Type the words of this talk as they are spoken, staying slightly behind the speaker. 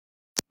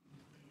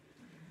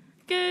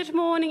Good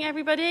morning,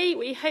 everybody.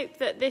 We hope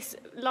that this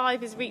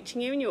live is reaching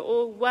you and you're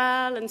all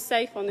well and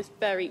safe on this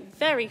very,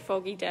 very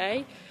foggy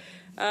day.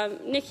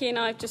 Nikki and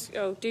I have just...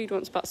 Oh, Dude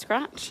wants butt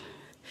scratch.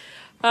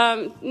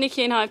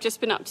 Nikki and I have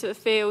just been up to the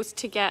fields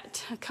to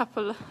get a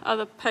couple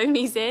other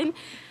ponies in,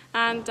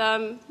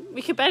 and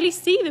we could barely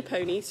see the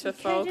ponies for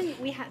fog.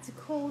 We had to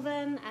call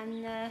them,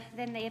 and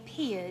then they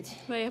appeared.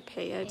 They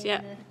appeared,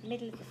 in the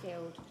middle of the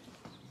field.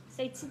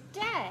 So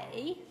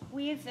today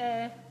we've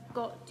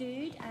got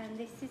Dude, and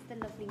this is the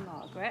lovely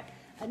Margaret.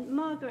 And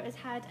Margaret has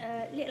had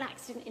a little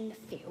accident in the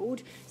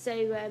field,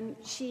 so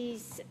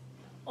she's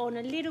on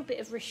a little bit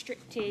of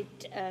restricted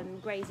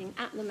grazing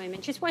at the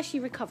moment, just while she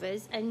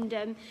recovers,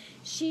 and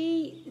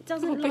she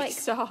doesn't like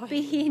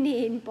being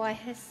in by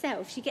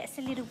herself. She gets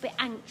a little bit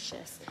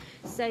anxious.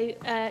 So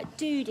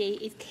Doody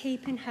is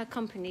keeping her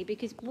company,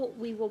 because what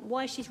we want,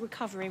 while she's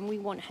recovering, we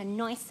want her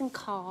nice and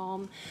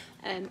calm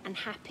and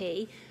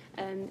happy.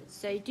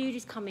 So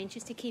Doody's coming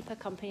just to keep her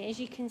company. As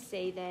you can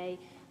see, they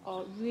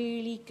are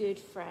really good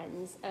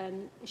friends.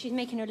 She's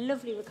making a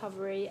lovely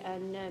recovery,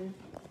 and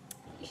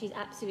she's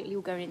absolutely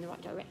all going in the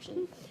right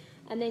direction.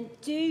 And then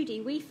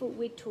Doody, we thought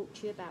we'd talk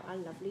to you about our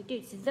lovely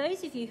Doody. So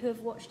those of you who have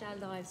watched our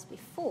lives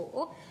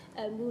before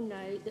will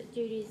know that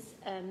Doody's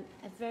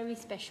a very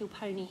special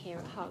pony here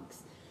at Hugs.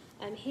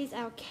 He's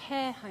our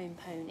care home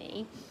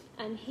pony,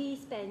 and he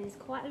spends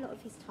quite a lot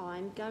of his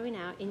time going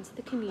out into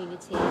the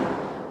community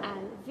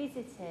and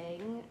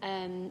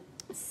visiting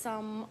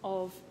some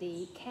of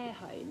the care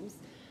homes.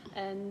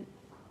 And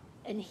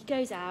he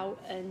goes out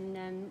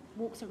and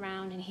walks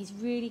around, and he's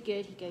really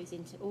good. He goes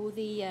into all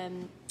the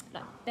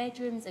like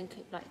bedrooms and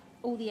like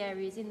all the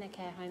areas in their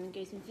care home and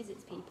goes and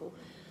visits people.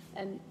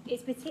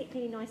 It's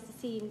particularly nice to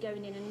see him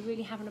going in and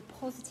really having a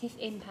positive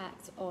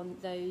impact on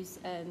those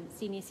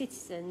senior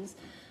citizens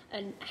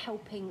and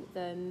helping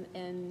them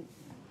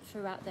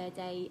throughout their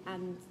day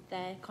and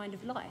their kind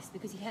of lives,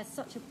 because he has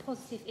such a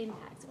positive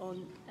impact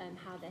on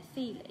how they're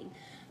feeling.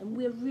 And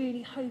we're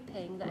really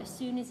hoping that as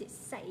soon as it's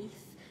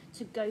safe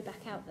to go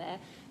back out there,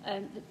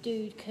 that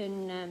Dude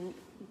can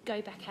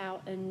go back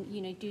out and,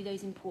 you know, do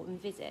those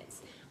important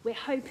visits. We're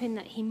hoping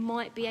that he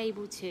might be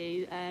able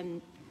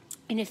to,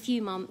 in a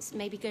few months,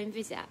 maybe go and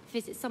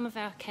visit some of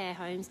our care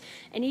homes,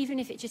 and even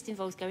if it just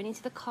involves going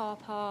into the car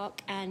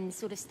park and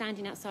sort of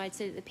standing outside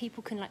so that the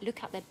people can like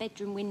look out their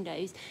bedroom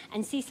windows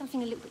and see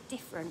something a little bit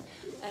different.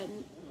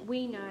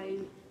 We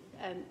know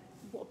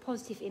what a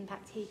positive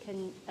impact he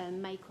can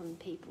make on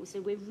people, so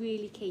we're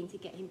really keen to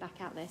get him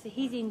back out there. So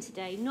he's in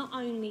today not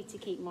only to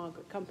keep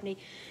Margaret company,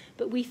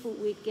 but we thought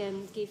we'd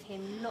give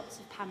him lots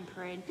of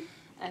pampering.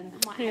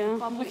 Might have a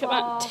bum look bath,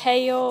 at that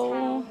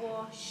tail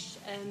wash,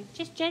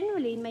 just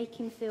generally make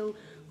him feel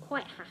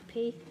quite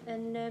happy.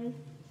 And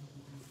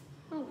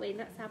aren't we?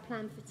 That's our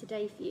plan for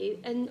today for you.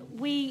 And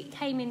we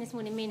came in this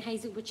morning, me and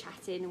Hazel were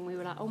chatting, and we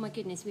were like, oh my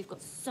goodness, we've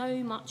got so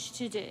much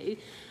to do.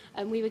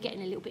 And we were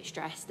getting a little bit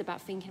stressed about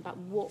thinking about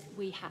what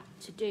we had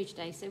to do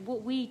today. So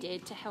what we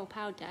did to help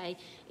our day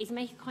is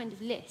make a kind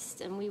of list,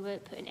 and we were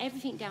putting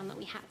everything down that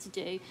we had to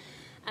do.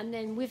 And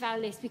then with our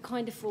list, we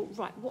kind of thought,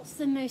 right, what's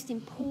the most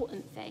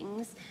important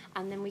things?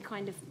 And then we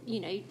kind of, you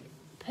know,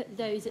 put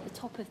those at the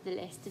top of the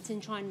list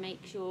and try and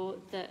make sure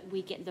that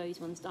we get those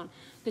ones done,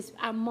 because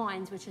our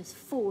minds were just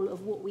full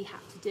of what we had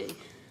to do.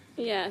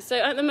 Yeah, so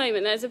at the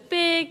moment there's a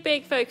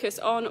big focus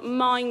on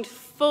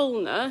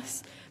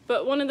mindfulness,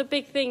 but one of the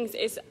big things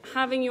is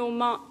having your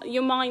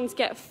minds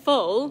get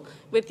full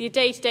with your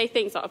day-to-day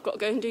things, like I've got to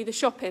go and do the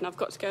shopping, I've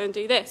got to go and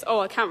do this, oh,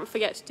 I can't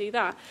forget to do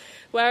that.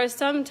 Whereas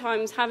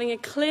sometimes having a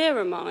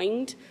clearer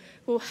mind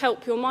will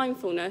help your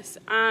mindfulness,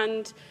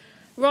 and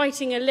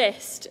writing a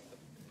list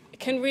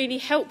can really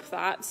help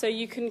that, so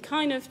you can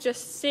kind of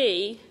just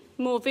see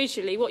more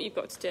visually what you've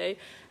got to do,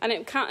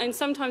 and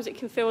sometimes it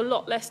can feel a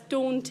lot less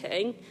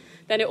daunting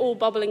than it all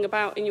bubbling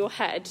about in your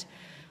head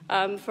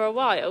for a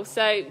while.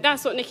 So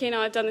that's what Nikki and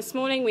I have done this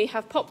morning. We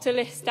have popped a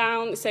list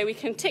down so we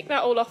can tick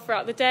that all off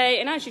throughout the day,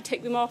 and as you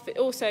tick them off, it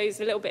also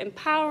is a little bit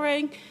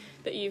empowering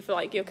that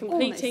you're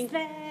completing.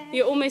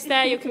 You're almost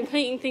there, you're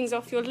completing things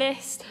off your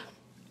list.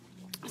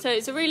 So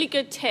it's a really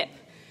good tip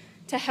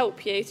to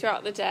help you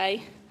throughout the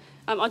day.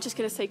 I'm just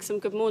going to say some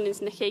good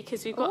mornings, Nikki,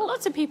 because we've got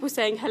lots of people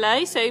saying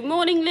hello. So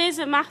morning, Liz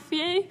and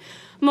Matthew.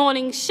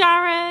 Morning,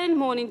 Sharon.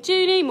 Morning,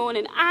 Julie.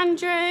 Morning,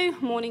 Andrew.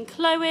 Morning,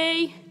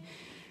 Chloe.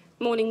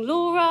 Morning,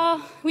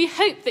 Laura. We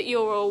hope that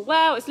you're all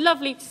well. It's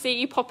lovely to see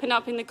you popping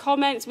up in the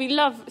comments. We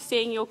love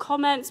seeing your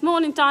comments.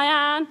 Morning,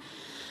 Diane.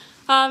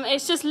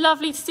 It's just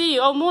lovely to see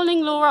you. Oh,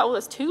 morning, Laura. Oh,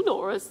 there's two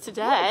Lauras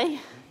today.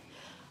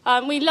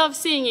 We love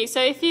seeing you.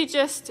 So if you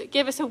just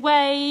give us a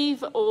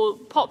wave or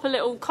pop a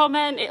little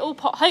comment, it all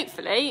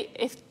hopefully,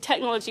 if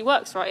technology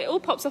works right, it all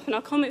pops up in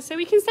our comments so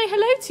we can say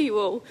hello to you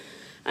all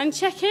and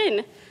check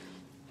in,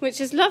 which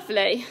is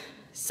lovely.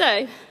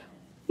 So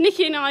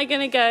Nikki and I are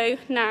going to go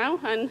now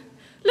and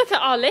look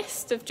at our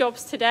list of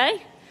jobs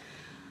today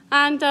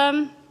and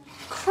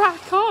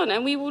crack on,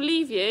 and we will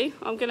leave you.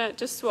 I'm going to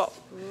just swap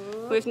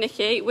with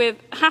Nikki with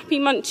happy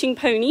munching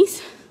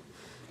ponies.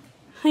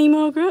 Hey,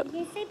 Margaret.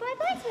 You say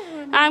bye-bye to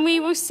everyone. And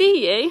we will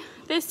see you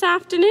this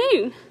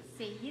afternoon.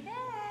 See you there.